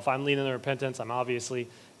 Well, if I'm leading them to repentance, I'm obviously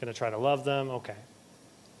going to try to love them. Okay.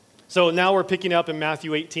 So now we're picking up in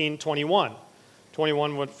Matthew 18:21.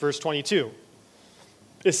 21, verse 22.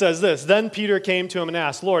 It says this, then Peter came to him and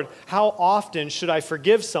asked, Lord, how often should I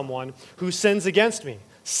forgive someone who sins against me?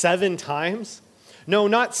 7 times? No,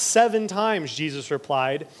 not 7 times, Jesus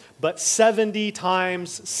replied, but 70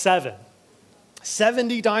 times 7.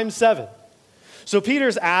 70 times 7. So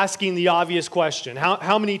Peter's asking the obvious question,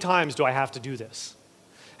 how many times do I have to do this?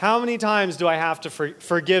 How many times do I have to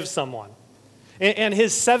forgive someone? And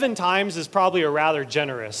his 7 times is probably a rather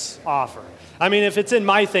generous offer. I mean, if it's in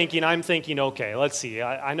my thinking, I'm thinking, okay, let's see.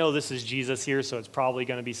 I know this is Jesus here, so it's probably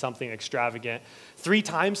going to be something extravagant. 3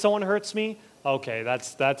 times someone hurts me? Okay,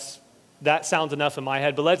 that sounds enough in my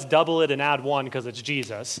head, but let's double it and add 1 because it's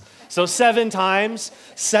Jesus. So 7 times,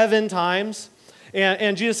 7 times.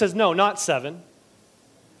 And Jesus says, no, not 7.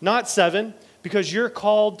 Not 7, because you're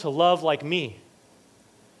called to love like me.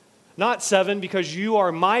 Not 7, because you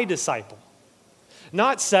are my disciple.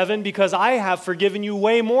 Not 7, because I have forgiven you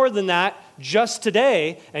way more than that just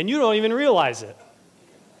today, and you don't even realize it.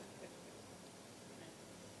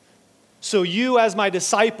 So you, as my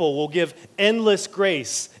disciple, will give endless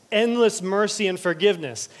grace, endless mercy and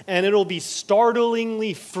forgiveness, and it'll be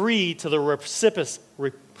startlingly free to the recipient.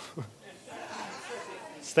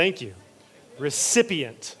 Thank you.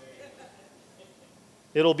 Recipient.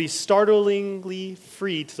 It'll be startlingly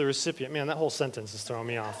free to the recipient. Man, that whole sentence is throwing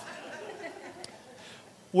me off.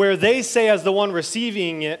 Where they say as the one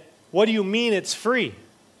receiving it, what do you mean it's free?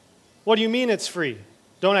 What do you mean it's free?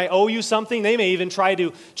 Don't I owe you something? They may even try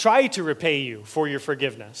to repay you for your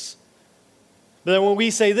forgiveness. But then when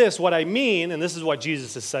we say this, what I mean, and this is what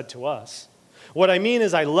Jesus has said to us, what I mean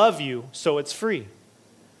is I love you, so it's free.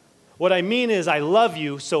 What I mean is I love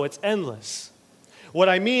you, so it's endless. What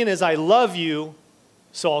I mean is I love you,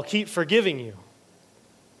 so I'll keep forgiving you.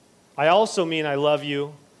 I also mean I love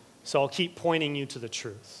you, so I'll keep pointing you to the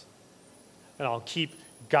truth. And I'll keep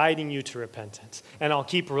guiding you to repentance. And I'll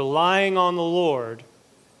keep relying on the Lord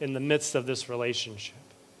in the midst of this relationship.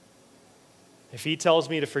 If he tells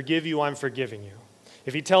me to forgive you, I'm forgiving you.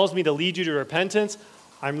 If he tells me to lead you to repentance,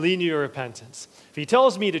 I'm leading you to repentance. If he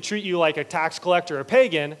tells me to treat you like a tax collector or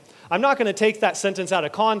pagan, I'm not going to take that sentence out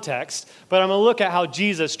of context, but I'm going to look at how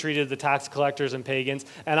Jesus treated the tax collectors and pagans,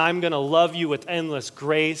 and I'm going to love you with endless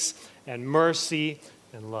grace and mercy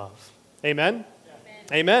and love. Amen?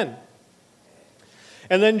 Amen.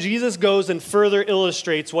 And then Jesus goes and further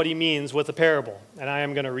illustrates what he means with the parable. And I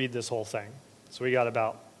am going to read this whole thing. So we got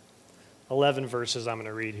about 11 verses I'm going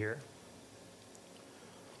to read here.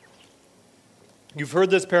 You've heard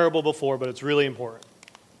this parable before, but it's really important.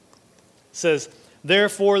 It says,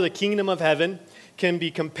 therefore the kingdom of heaven can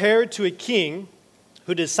be compared to a king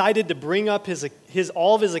who decided to bring up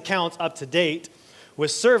all of his accounts up to date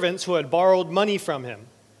with servants who had borrowed money from him.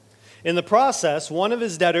 In the process, one of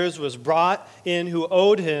his debtors was brought in who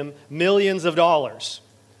owed him millions of dollars.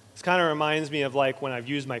 This kind of reminds me of like when I've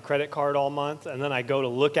used my credit card all month and then I go to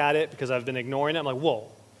look at it because I've been ignoring it. I'm like,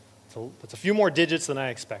 whoa, it's a few more digits than I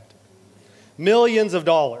expected. Millions of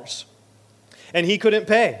dollars. And he couldn't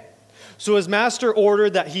pay. So his master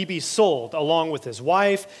ordered that he be sold along with his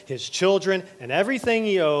wife, his children, and everything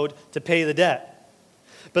he owed to pay the debt.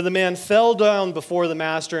 But the man fell down before the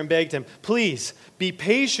master and begged him, please be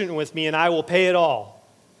patient with me and I will pay it all.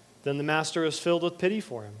 Then the master was filled with pity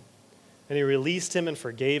for him, and he released him and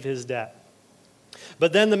forgave his debt.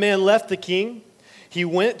 But then the man left the king. He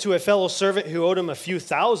went to a fellow servant who owed him a few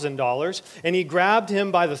 $1,000s, and he grabbed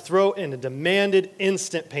him by the throat and demanded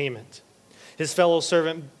instant payment. His fellow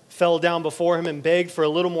servant fell down before him and begged for a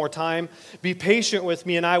little more time. Be patient with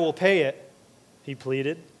me and I will pay it, he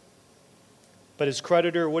pleaded. But his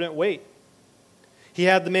creditor wouldn't wait. He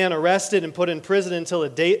had the man arrested and put in prison until the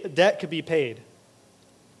debt could be paid.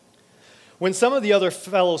 When some of the other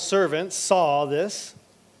fellow servants saw this,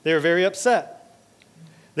 they were very upset.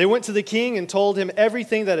 They went to the king and told him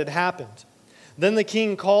everything that had happened. Then the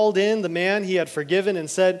king called in the man he had forgiven and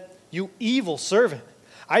said, you evil servant,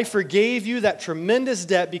 I forgave you that tremendous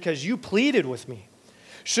debt because you pleaded with me.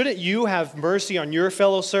 Shouldn't you have mercy on your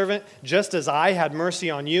fellow servant just as I had mercy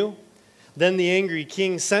on you? Then the angry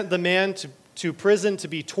king sent the man to prison to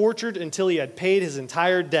be tortured until he had paid his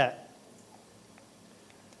entire debt.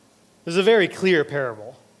 This is a very clear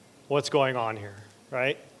parable, what's going on here,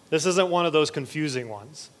 right? This isn't one of those confusing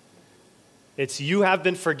ones. It's you have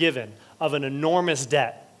been forgiven of an enormous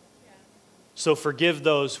debt. So forgive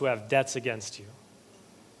those who have debts against you.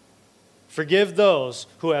 Forgive those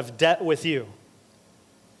who have debt with you.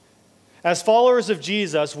 As followers of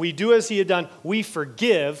Jesus, we do as he had done. We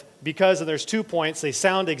forgive because, and there's 2 points, they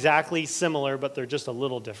sound exactly similar, but they're just a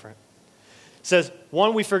little different. It says,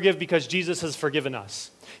 one, we forgive because Jesus has forgiven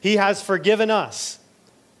us. He has forgiven us.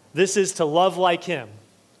 This is to love like him.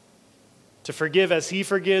 To forgive as he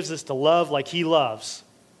forgives is to love like he loves.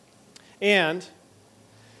 And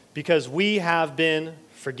because we have been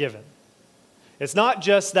forgiven. It's not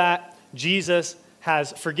just that Jesus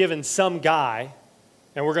has forgiven some guy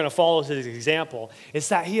and we're going to follow his example. It's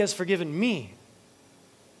that he has forgiven me.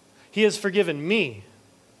 He has forgiven me.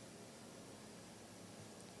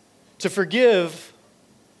 To forgive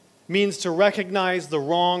means to recognize the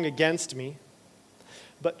wrong against me,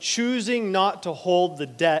 but choosing not to hold the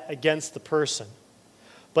debt against the person,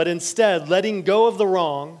 but instead letting go of the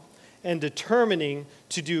wrong and determining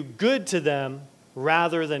to do good to them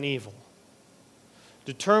rather than evil.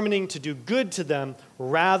 Determining to do good to them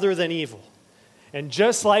rather than evil. And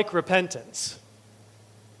just like repentance,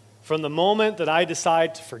 from the moment that I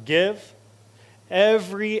decide to forgive,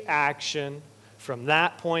 every action from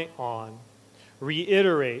that point on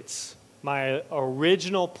reiterates my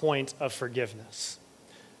original point of forgiveness.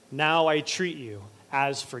 Now I treat you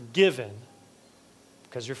as forgiven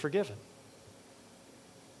because you're forgiven.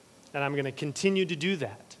 And I'm going to continue to do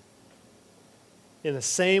that in the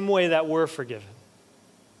same way that we're forgiven.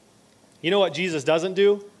 You know what Jesus doesn't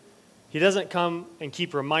do? He doesn't come and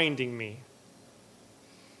keep reminding me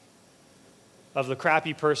of the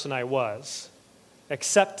crappy person I was,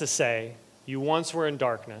 except to say, you once were in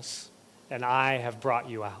darkness, and I have brought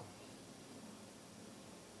you out.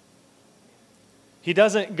 He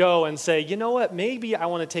doesn't go and say, you know what, maybe I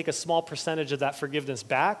want to take a small percentage of that forgiveness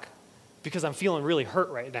back because I'm feeling really hurt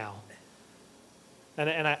right now.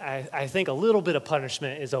 And I think a little bit of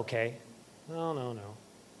punishment is okay. No.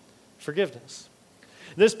 Forgiveness.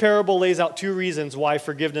 This parable lays out 2 reasons why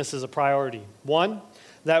forgiveness is a priority. 1,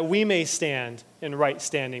 that we may stand in right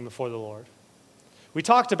standing before the Lord. We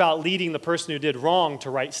talked about leading the person who did wrong to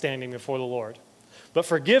right standing before the Lord. But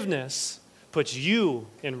forgiveness puts you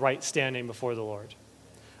in right standing before the Lord.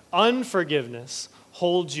 Unforgiveness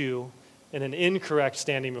holds you in an incorrect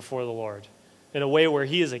standing before the Lord, in a way where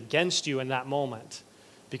he is against you in that moment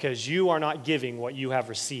because you are not giving what you have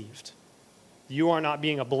received. You are not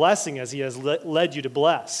being a blessing as he has led you to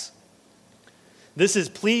bless. This is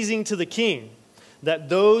pleasing to the king, that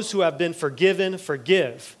those who have been forgiven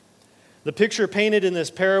forgive. The picture painted in this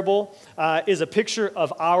parable is a picture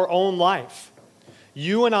of our own life.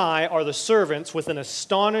 You and I are the servants with an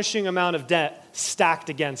astonishing amount of debt stacked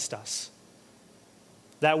against us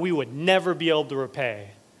that we would never be able to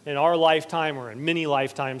repay in our lifetime or in many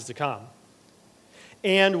lifetimes to come.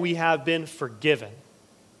 And we have been forgiven.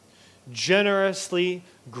 generously,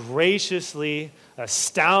 graciously,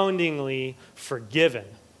 astoundingly forgiven.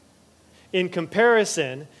 In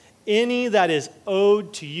comparison, any that is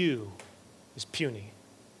owed to you is puny.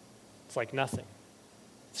 It's like nothing.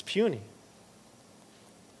 It's puny.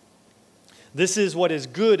 This is what is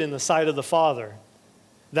good in the sight of the Father,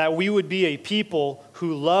 that we would be a people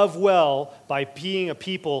who love well by being a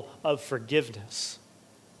people of forgiveness.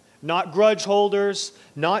 Not grudge holders,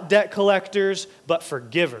 not debt collectors, but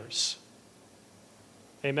forgivers.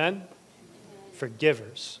 Amen?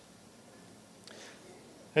 Forgivers.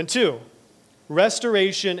 And 2,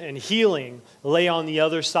 restoration and healing lay on the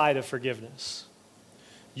other side of forgiveness.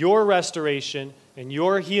 Your restoration and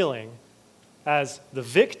your healing as the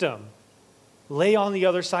victim lay on the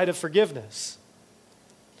other side of forgiveness.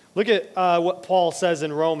 Look at what Paul says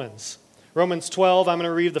in Romans. Romans 12, I'm going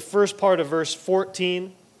to read the first part of verse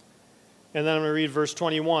 14, and then I'm going to read verse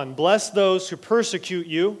 21. Bless those who persecute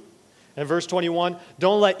you. And verse 21,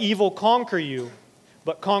 don't let evil conquer you,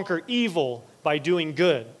 but conquer evil by doing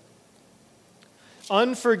good.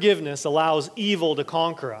 Unforgiveness allows evil to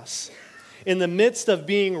conquer us. In the midst of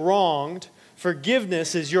being wronged,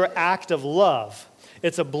 forgiveness is your act of love.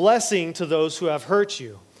 It's a blessing to those who have hurt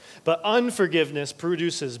you. But unforgiveness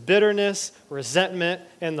produces bitterness, resentment,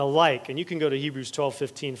 and the like. And you can go to Hebrews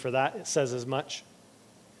 12:15 for that. It says as much.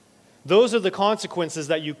 Those are the consequences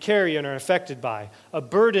that you carry and are affected by. A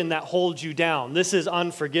burden that holds you down. This is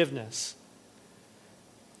unforgiveness.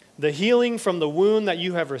 The healing from the wound that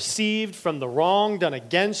you have received from the wrong done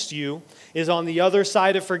against you is on the other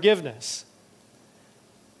side of forgiveness.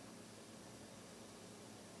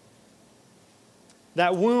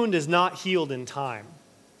 That wound is not healed in time.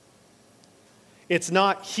 It's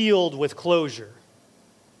not healed with closure.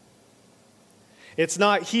 It's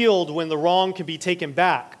not healed when the wrong can be taken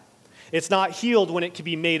back. It's not healed when it can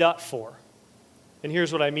be made up for. And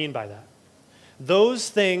here's what I mean by that. Those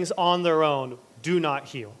things on their own do not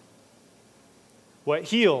heal. What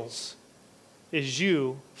heals is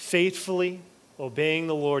you faithfully obeying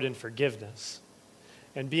the Lord in forgiveness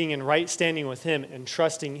and being in right standing with Him and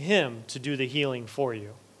trusting Him to do the healing for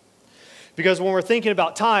you. Because when we're thinking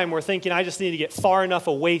about time, we're thinking, I just need to get far enough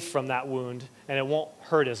away from that wound and it won't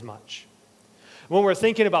hurt as much. When we're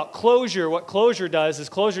thinking about closure, what closure does is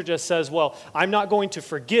closure just says, well, I'm not going to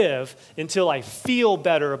forgive until I feel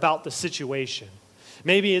better about the situation.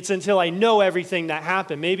 Maybe it's until I know everything that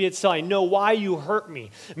happened. Maybe it's till I know why you hurt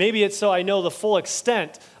me. Maybe it's till I know the full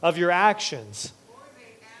extent of your actions.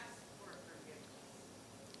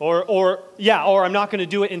 Or I'm not going to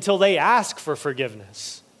do it until they ask for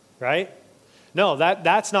forgiveness, right? No,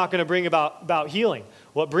 that's not going to bring about healing.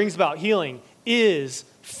 What brings about healing is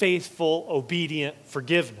faithful, obedient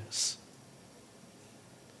forgiveness.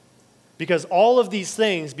 Because all of these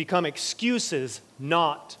things become excuses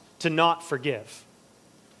not forgive.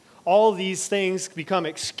 All of these things become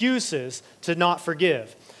excuses to not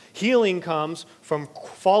forgive. Healing comes from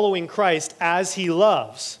following Christ as He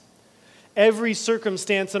loves. Every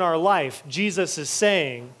circumstance in our life, Jesus is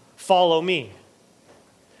saying, follow me.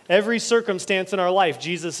 Every circumstance in our life,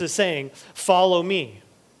 Jesus is saying, follow me.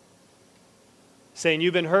 Saying,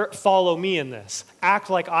 you've been hurt, follow me in this. Act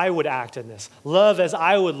like I would act in this. Love as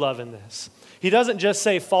I would love in this. He doesn't just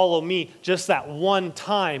say, follow me, just that one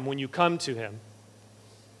time when you come to Him.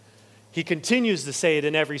 He continues to say it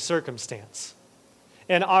in every circumstance.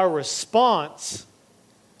 And our response,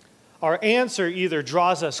 our answer either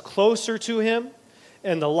draws us closer to Him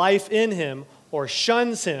and the life in Him, or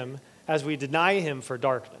shuns Him as we deny Him for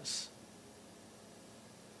darkness.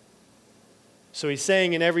 So He's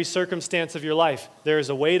saying in every circumstance of your life, there is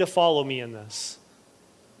a way to follow me in this.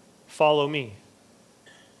 Follow me.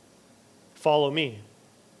 Follow me.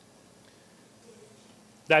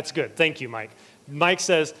 That's good. Thank you, Mike. Mike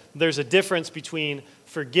says there's a difference between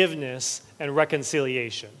forgiveness and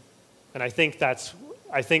reconciliation. And I think that's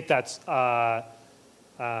the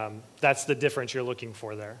difference you're looking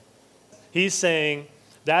for there. He's saying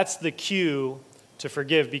that's the cue to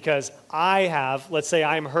forgive, because let's say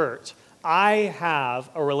I'm hurt. I have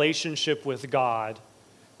a relationship with God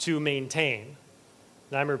to maintain.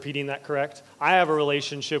 And I'm repeating that correct? I have a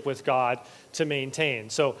relationship with God to maintain.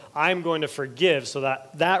 So I'm going to forgive so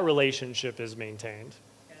that relationship is maintained.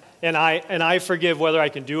 And I forgive whether I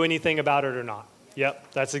can do anything about it or not.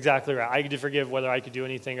 Yep, that's exactly right. I can forgive whether I could do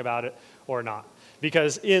anything about it or not.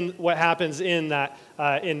 Because in what happens in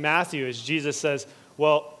Matthew is Jesus says,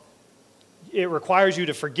 well, it requires you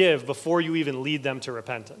to forgive before you even lead them to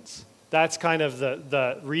repentance. That's kind of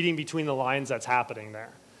the reading between the lines that's happening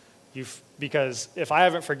there. Because if I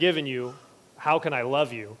haven't forgiven you, how can I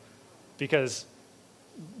love you? Because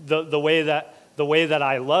the way the way that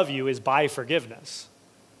I love you is by forgiveness.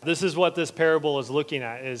 This is what this parable is looking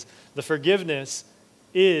at, is the forgiveness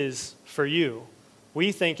is for you.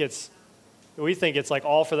 We think it's like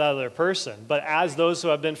all for that other person, but as those who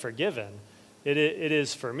have been forgiven, it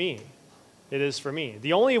is for me. It is for me.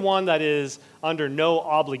 The only one that is under no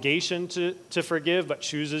obligation to forgive but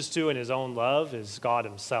chooses to in his own love is God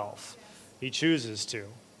himself. He chooses to.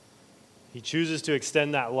 He chooses to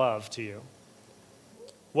extend that love to you.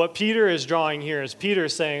 What Peter is drawing here is Peter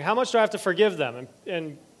saying, how much do I have to forgive them?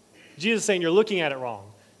 And Jesus is saying, you're looking at it wrong.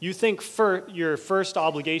 You think your first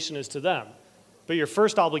obligation is to them, but your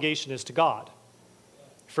first obligation is to God.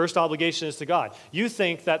 First obligation is to God. You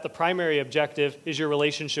think that the primary objective is your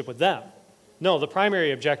relationship with them. No, the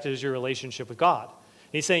primary objective is your relationship with God.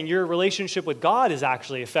 And he's saying your relationship with God is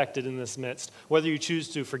actually affected in this midst, whether you choose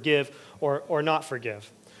to forgive or not forgive.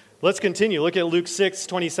 Let's continue. Look at Luke 6,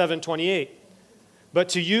 27, 28. But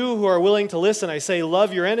to you who are willing to listen, I say,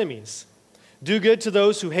 love your enemies. Do good to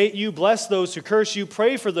those who hate you. Bless those who curse you.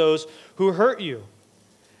 Pray for those who hurt you.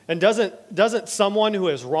 And doesn't someone who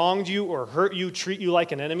has wronged you or hurt you treat you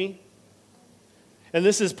like an enemy? And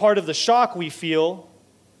this is part of the shock we feel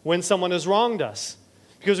when someone has wronged us.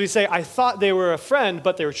 Because we say, I thought they were a friend,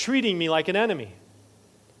 but they were treating me like an enemy.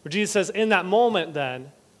 But Jesus says, in that moment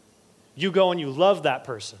then, you go and you love that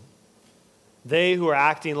person. They who are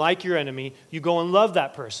acting like your enemy, you go and love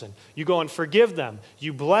that person. You go and forgive them.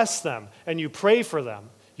 You bless them, and you pray for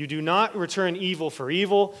them. You do not return evil for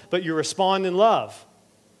evil, but you respond in love.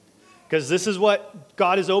 Because this is what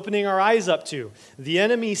God is opening our eyes up to. The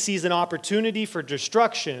enemy sees an opportunity for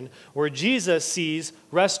destruction where Jesus sees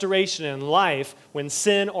restoration in life when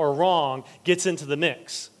sin or wrong gets into the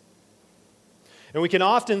mix. And we can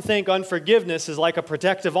often think unforgiveness is like a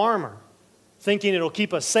protective armor, thinking it'll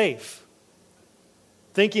keep us safe,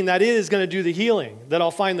 thinking that it is going to do the healing, that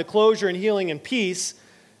I'll find the closure and healing and peace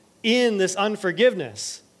in this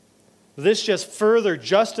unforgiveness. This just further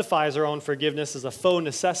justifies our own forgiveness as a faux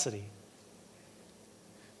necessity.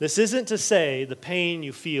 This isn't to say the pain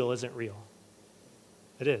you feel isn't real.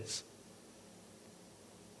 It is.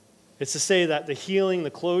 It's to say that the healing, the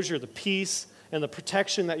closure, the peace, and the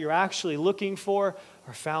protection that you're actually looking for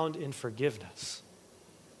are found in forgiveness.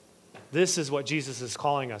 This is what Jesus is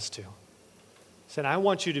calling us to. He said, I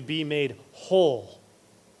want you to be made whole.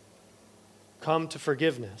 Come to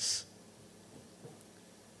forgiveness.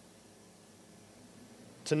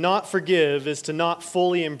 To not forgive is to not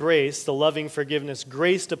fully embrace the loving forgiveness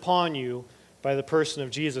graced upon you by the person of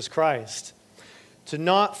Jesus Christ. To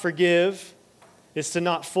not forgive is to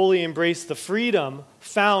not fully embrace the freedom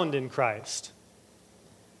found in Christ.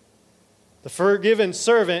 The forgiven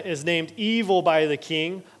servant is named evil by the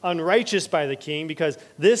king, unrighteous by the king, because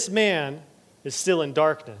this man is still in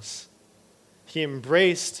darkness. He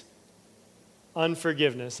embraced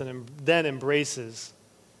unforgiveness and then embraces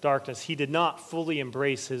darkness. He did not fully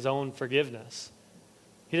embrace his own forgiveness.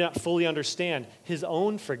 He did not fully understand his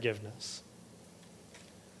own forgiveness.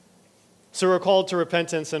 So we're called to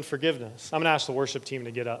repentance and forgiveness. I'm going to ask the worship team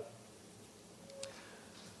to get up.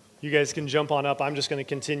 You guys can jump on up. I'm just going to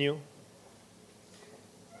continue.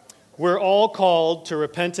 We're all called to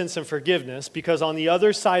repentance and forgiveness because on the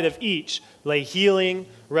other side of each lay healing,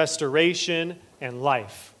 restoration, and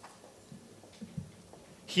life.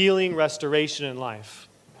 Healing, restoration, and life.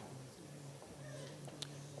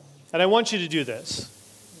 And I want you to do this.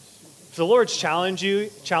 If the Lord's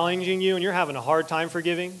challenging you and you're having a hard time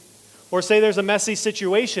forgiving, or say there's a messy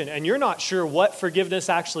situation and you're not sure what forgiveness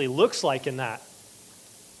actually looks like in that,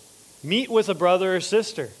 meet with a brother or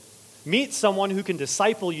sister. Meet someone who can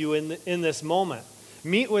disciple you in this moment.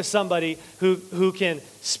 Meet with somebody who can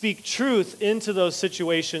speak truth into those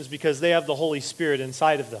situations because they have the Holy Spirit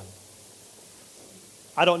inside of them.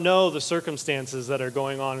 I don't know the circumstances that are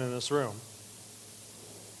going on in this room.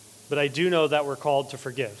 But I do know that we're called to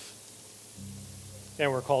forgive. And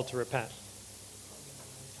we're called to repent.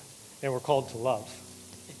 And we're called to love.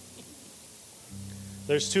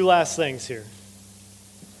 There's two last things here.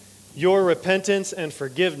 Your repentance and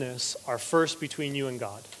forgiveness are first between you and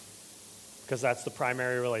God. Because that's the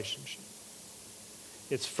primary relationship.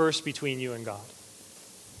 It's first between you and God.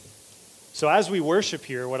 So as we worship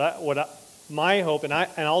here, my hope, and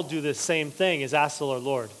I'll do the same thing, is ask the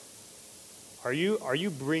Lord, are you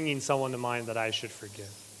bringing someone to mind that I should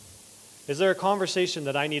forgive? Is there a conversation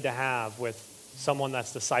that I need to have with someone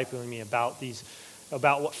that's discipling me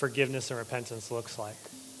about what forgiveness and repentance looks like?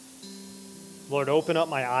 Lord, open up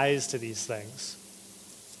my eyes to these things.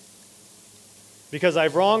 Because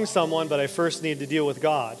I've wronged someone, but I first need to deal with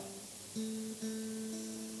God.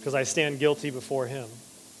 Because I stand guilty before Him.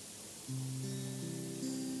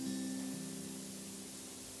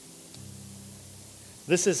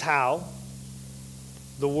 This is how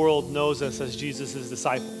the world knows us as Jesus'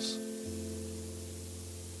 disciples.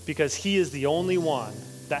 Because he is the only one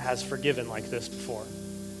that has forgiven like this before.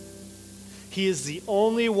 He is the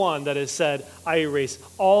only one that has said, I erase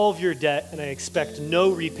all of your debt and I expect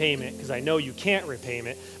no repayment, because I know you can't repay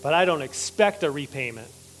it, but I don't expect a repayment.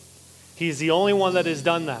 He's the only one that has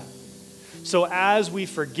done that. So as we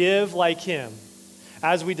forgive like him,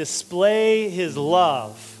 as we display his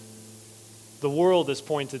love, the world is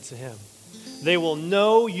pointed to him. They will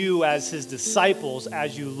know you as his disciples,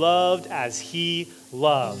 as you loved as he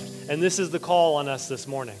loved. And this is the call on us this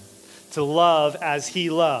morning, to love as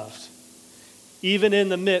he loved. Even in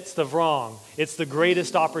the midst of wrong, it's the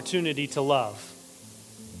greatest opportunity to love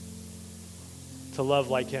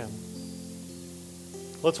like him.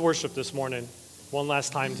 Let's worship this morning one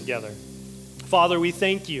last time together. Father, we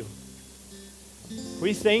thank you.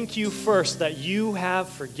 We thank you first that you have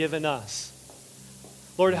forgiven us.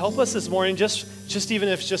 Lord, help us this morning, just even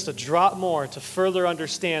if it's just a drop more, to further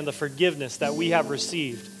understand the forgiveness that we have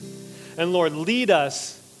received. And Lord, lead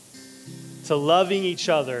us to loving each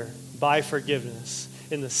other by forgiveness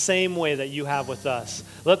in the same way that you have with us.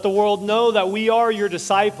 Let the world know that we are your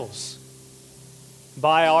disciples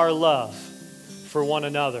by our love for one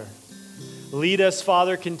another. Lead us,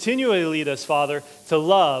 Father, continually lead us, Father, to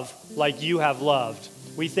love like you have loved.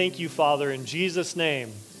 We thank you, Father, in Jesus'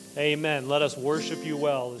 name. Amen. Let us worship you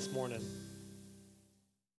well this morning.